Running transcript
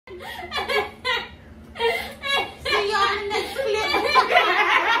See y'all in the next clip.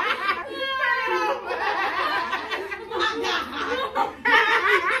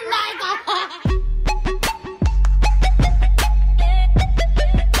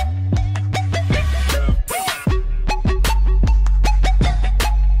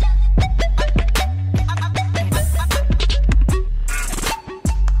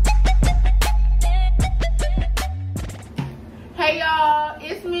 Hey y'all,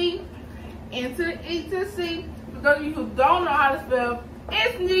 it's me, and to the E to C. For those of you who don't know how to spell,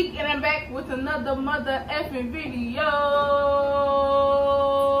 it's Neek, and I'm back with another mother effing video.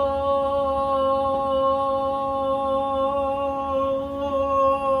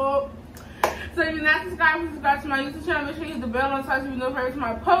 So if you're not subscribed, please subscribe to my YouTube channel. Make sure you hit the bell on top so you know for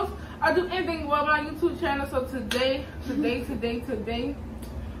my posts. I do anything about my YouTube channel. So today,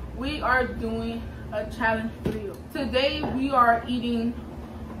 we are doing a challenge video. Today we are eating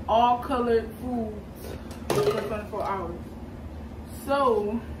all colored foods for 24 hours.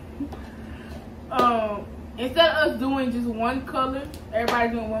 So instead of us doing just one color,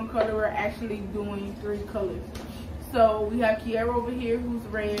 everybody's doing one color, we're actually doing 3 colors. So we have Kiara over here who's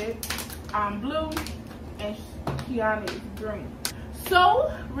red, I'm blue, and Kiana is green.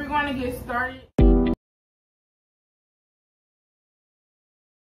 So we're going to get started.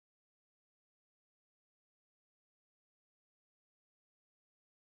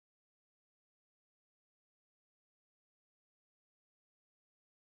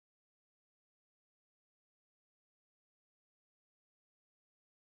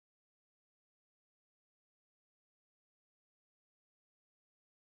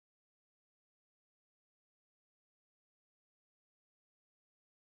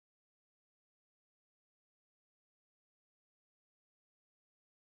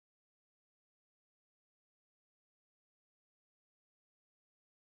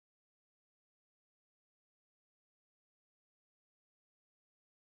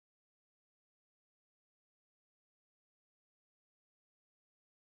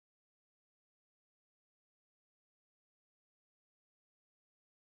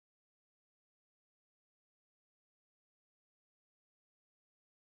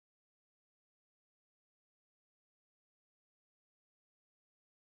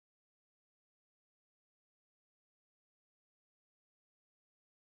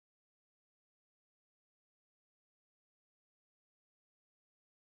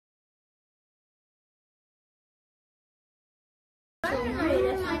 So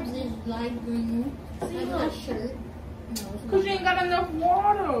sometimes it's light green, like that shirt. Cause you ain't got enough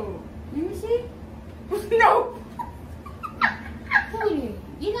water. Let me see. No. Cody,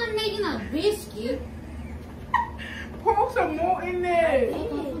 you're not making a biscuit. Pour some more in there. I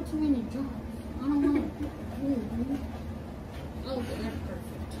put too many drops. I don't know. Okay, that's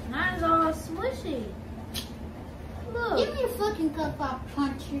perfect. Mine's all smushy. Look. Give me a fucking cup, I'll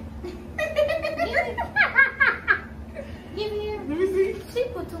punch you. Give me here. Let me see. She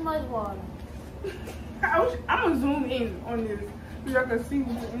put too much water. I'm gonna zoom in on this so y'all can see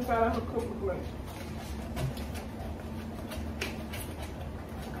what the inside of her cup looks like.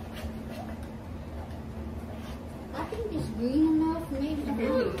 I think it's green enough, maybe.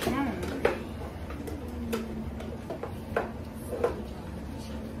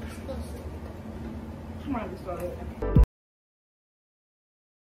 Might be started.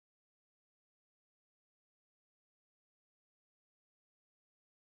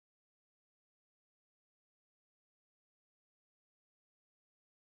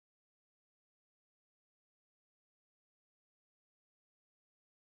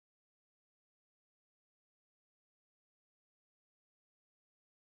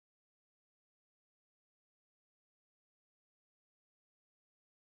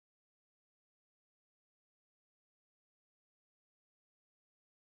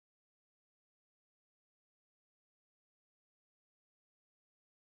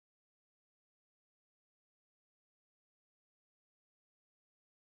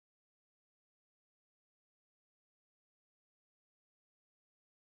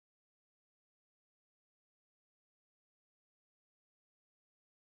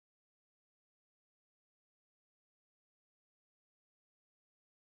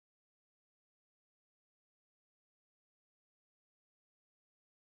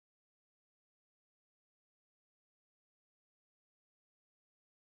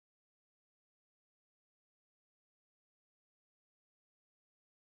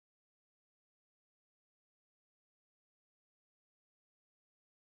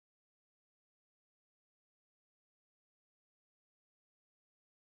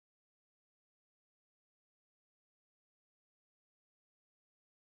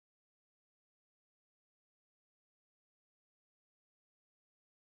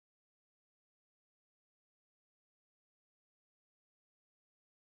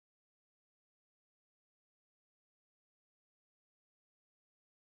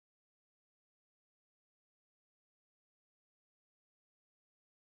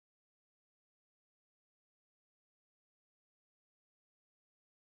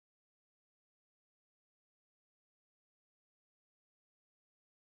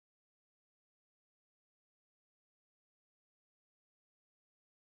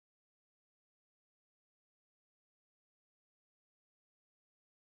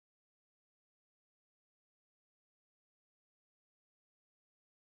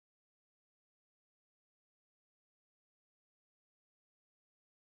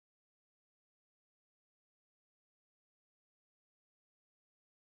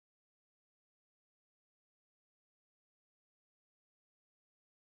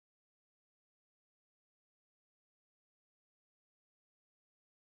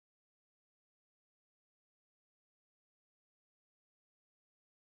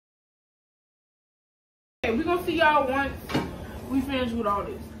 Okay, we're gonna see y'all once we finish with all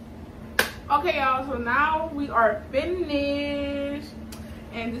this. Okay, y'all, so now we are finished.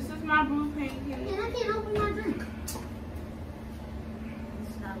 And this is my blue pancake. And I can't open my drink.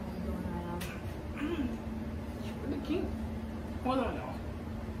 It's not what we're doing right now. It's really cute. Hold on, y'all.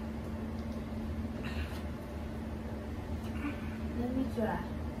 Let me try.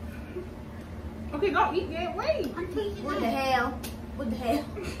 Okay, don't eat that. Wait. I'm tasting What the it. hell? What the hell?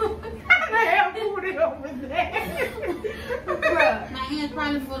 How the hell put it over there? Bruh. My hand's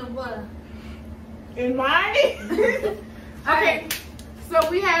probably full of butter. In mine? Okay, so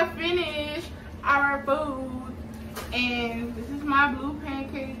we have finished our food. And this is my blue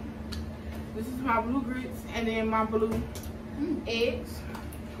pancake. This is my blue grits. And then my blue eggs.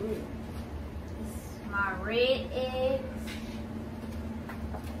 Ooh. My red eggs.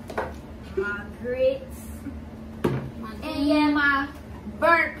 My grits. And yeah, my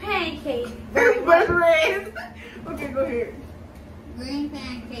burnt pancake. But red. Okay, go ahead. Green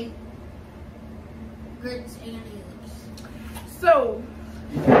pancake. Grits and eggs. So,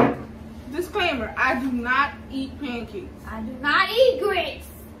 disclaimer, I do not eat pancakes. I do not eat grits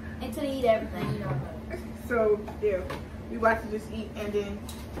until I eat everything. So, yeah, we about to just eat and then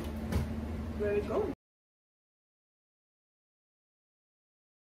let it go.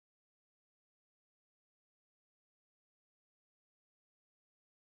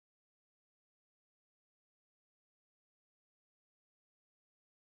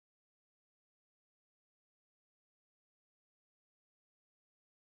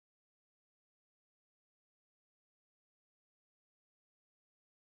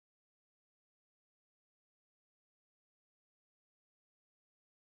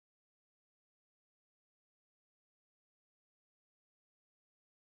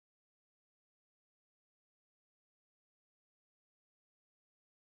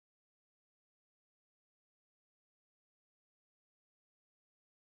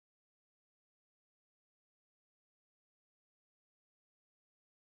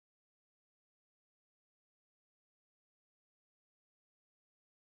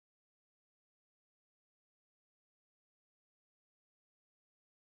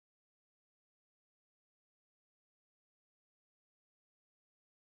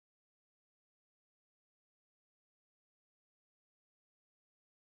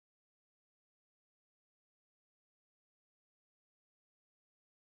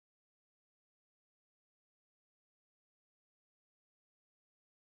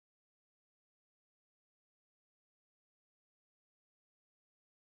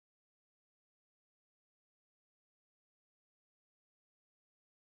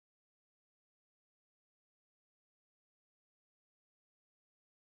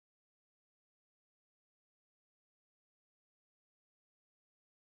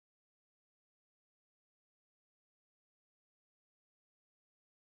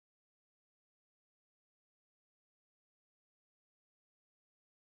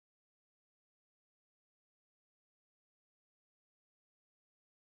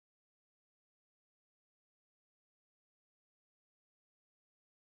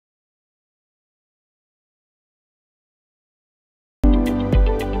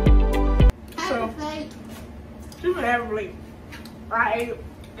 She would have a plate. I ate it,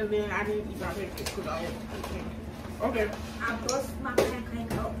 and then I didn't eat my pancakes because I was eating. Okay. I bust my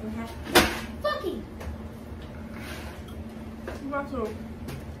pancake open. Fucking. What's up?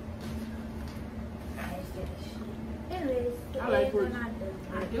 Anyways, I like grits.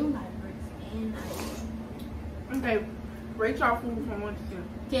 I do like grits, and I Okay. Rate y'all food from 1 to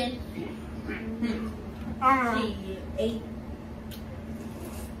 10. 10. see 8.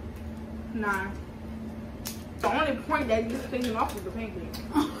 9. The only point that gets taken off is the pancake.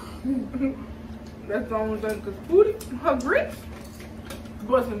 That's the only thing, because food, her grits,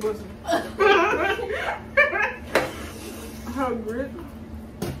 bussin'. Her grits.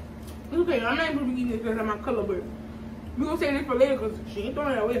 Okay, I'm not even gonna be eating this because of my color, but we're gonna say this for later because she ain't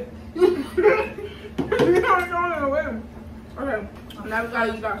throwing it away. She ain't throwing it away. Okay, now we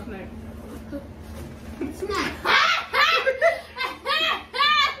gotta eat our snack. Snack.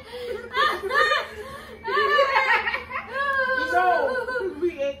 No,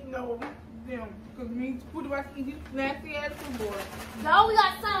 we ate no them because me food about to eat this nasty ass food boy. No, we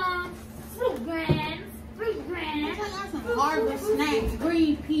got some fruit grands. I got some harvest snacks,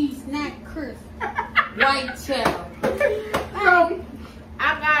 green pea snack crisp, white cheddar. So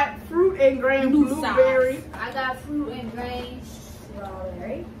I got fruit and grain blueberry. I got fruit and grain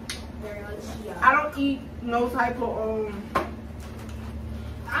strawberry. Very much yum. I don't eat no type of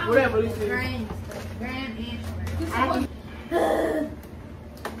whatever this is. Grain and I don't eat-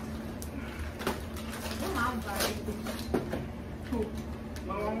 Oh Look,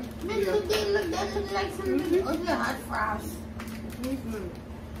 that looks like some hot fries. Ooh,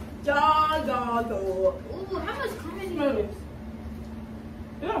 how much corn is Smell it? this.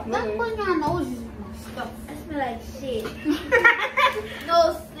 Yeah, smell That's it. putting our noses in my stuff. That smell like shit. No,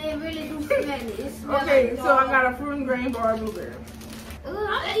 they really do smell it. It smells Okay, like so I got a fruit and grain bar blueberry. Ooh,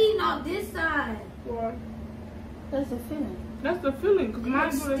 I'm eating off this side. What? That's the feeling. That's the feeling, cause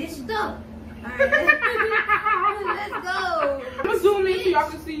mine's It's good. stitched up. Alright, let's go. I'm gonna zoom in so y'all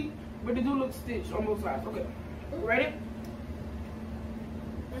can see, but they do look stitched on both sides. Okay, ready?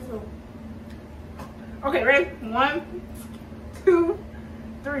 Let's go. Okay, ready? 1, 2,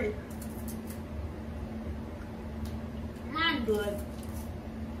 3. Mine's good.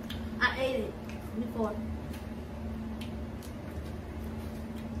 I ate it before.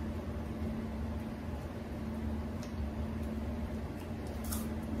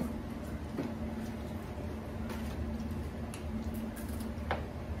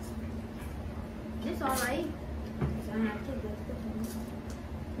 It's alright.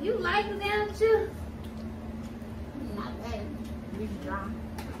 You like it, don't you? Not bad. It's dry.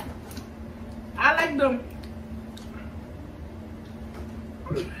 I like them.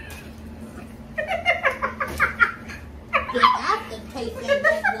 The aftertaste ain't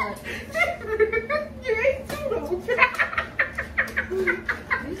that good. You ain't too low.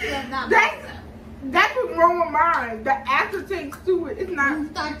 You said not That's what's wrong with mine. The aftertaste to it, it's not. You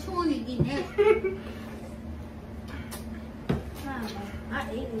start chewing it, get that. I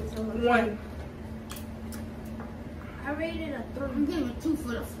ate it so much. 1. I rated a 3. I'm giving it 2 for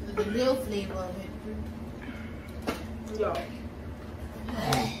the real flavor of it. Yo.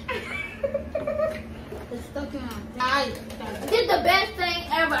 It's stuck in my diet. This is the best thing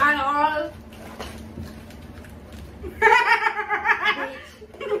ever out of all.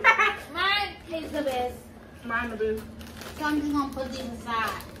 Mine tastes the best. Mine the best. So I'm just gonna put these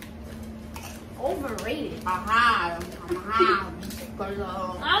aside. Overrated. Aha, because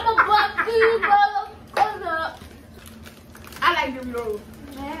I'm a buck to you, brother. What's up? I like Doritos.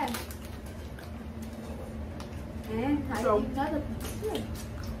 Yeah. And I So- think another piece.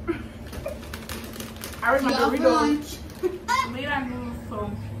 I read my y'all for Doritos. lunch. Made our noodles,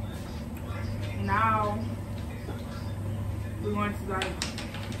 so now we're going to like.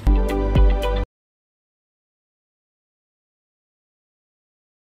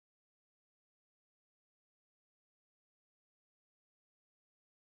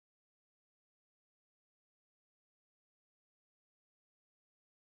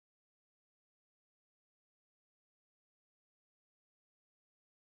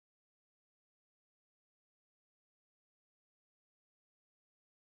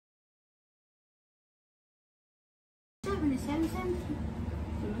 $7.77.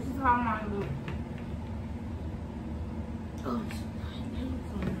 So this is how mine look. Oh,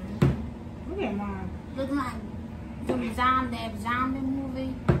 Look at mine. look like that zombie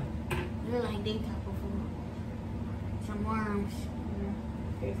movie. Look like they type of food. Some worms.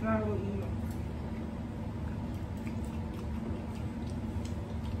 Yeah. It's not real even.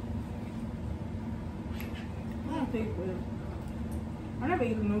 I don't taste good. I never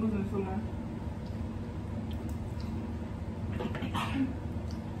eaten noodles in so long.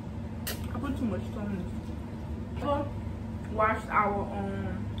 I put too much stuff in this. So, watched our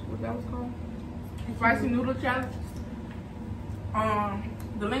what that was called? Spicy noodle challenge.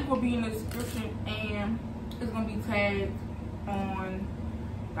 The link will be in the description and it's gonna be tagged on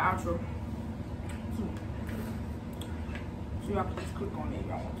the outro too. So y'all can just click on it if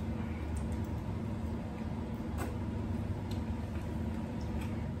y'all want to.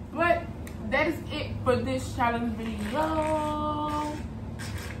 But that is it for this challenge video.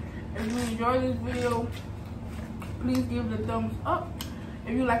 If you enjoyed this video, please give it a thumbs up.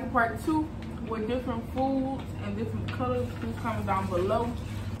 If you like a part 2 with different foods and different colors, please comment down below.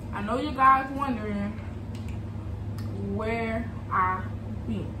 I know you guys wondering where I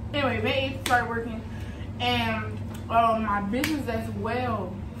be. Anyway, May 8th started working and my business as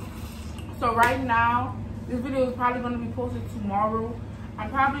well. So right now, this video is probably going to be posted tomorrow. I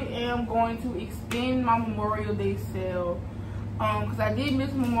probably am going to extend my Memorial Day sale because I did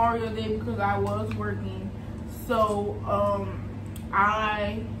miss Memorial Day because I was working. So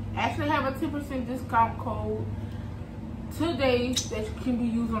I actually have a 10% discount code today that can be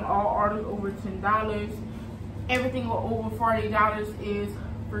used on all orders over $10. Everything over $40 is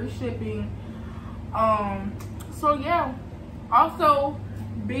free shipping. So yeah, also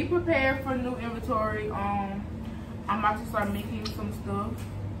be prepared for new inventory. I'm about to start making some stuff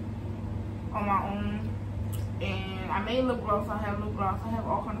on my own, and I made lip gloss. I have lip gloss. I have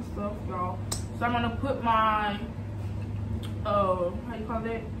all kind of stuff, y'all. So I'm gonna put my how you call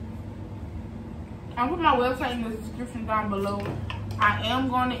that? I'll put my website in the description down below. I am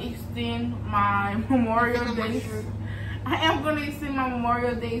gonna extend my Memorial Day. I am gonna extend my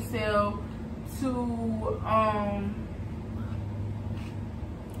Memorial Day sale to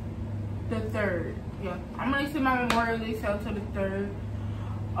the 3rd. Yeah, I'm gonna extend my Memorial Day sale to the 3rd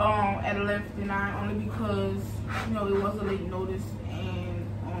at 11:59, only because you know it was a late notice, and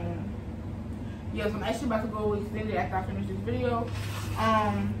yes, I'm actually about to go extend it after I finish this video.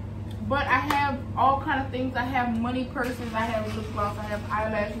 But I have all kind of things. I have money purses, I have lip gloss, I have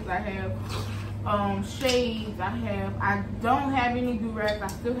eyelashes, I have shades, I don't have any do-rags. I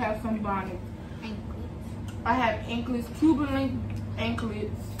still have some bonnets. I have anklets, Cuban link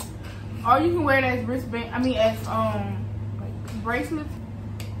anklets, or you can wear it as wristband. I mean as like bracelets.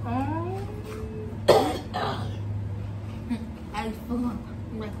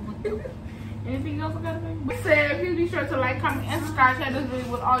 Anything else I gotta say? Said, please be sure to like, comment, and subscribe. Share this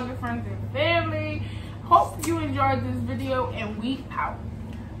video with all your friends and family. Hope you enjoyed this video, and we out.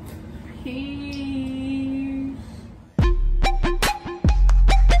 Peace.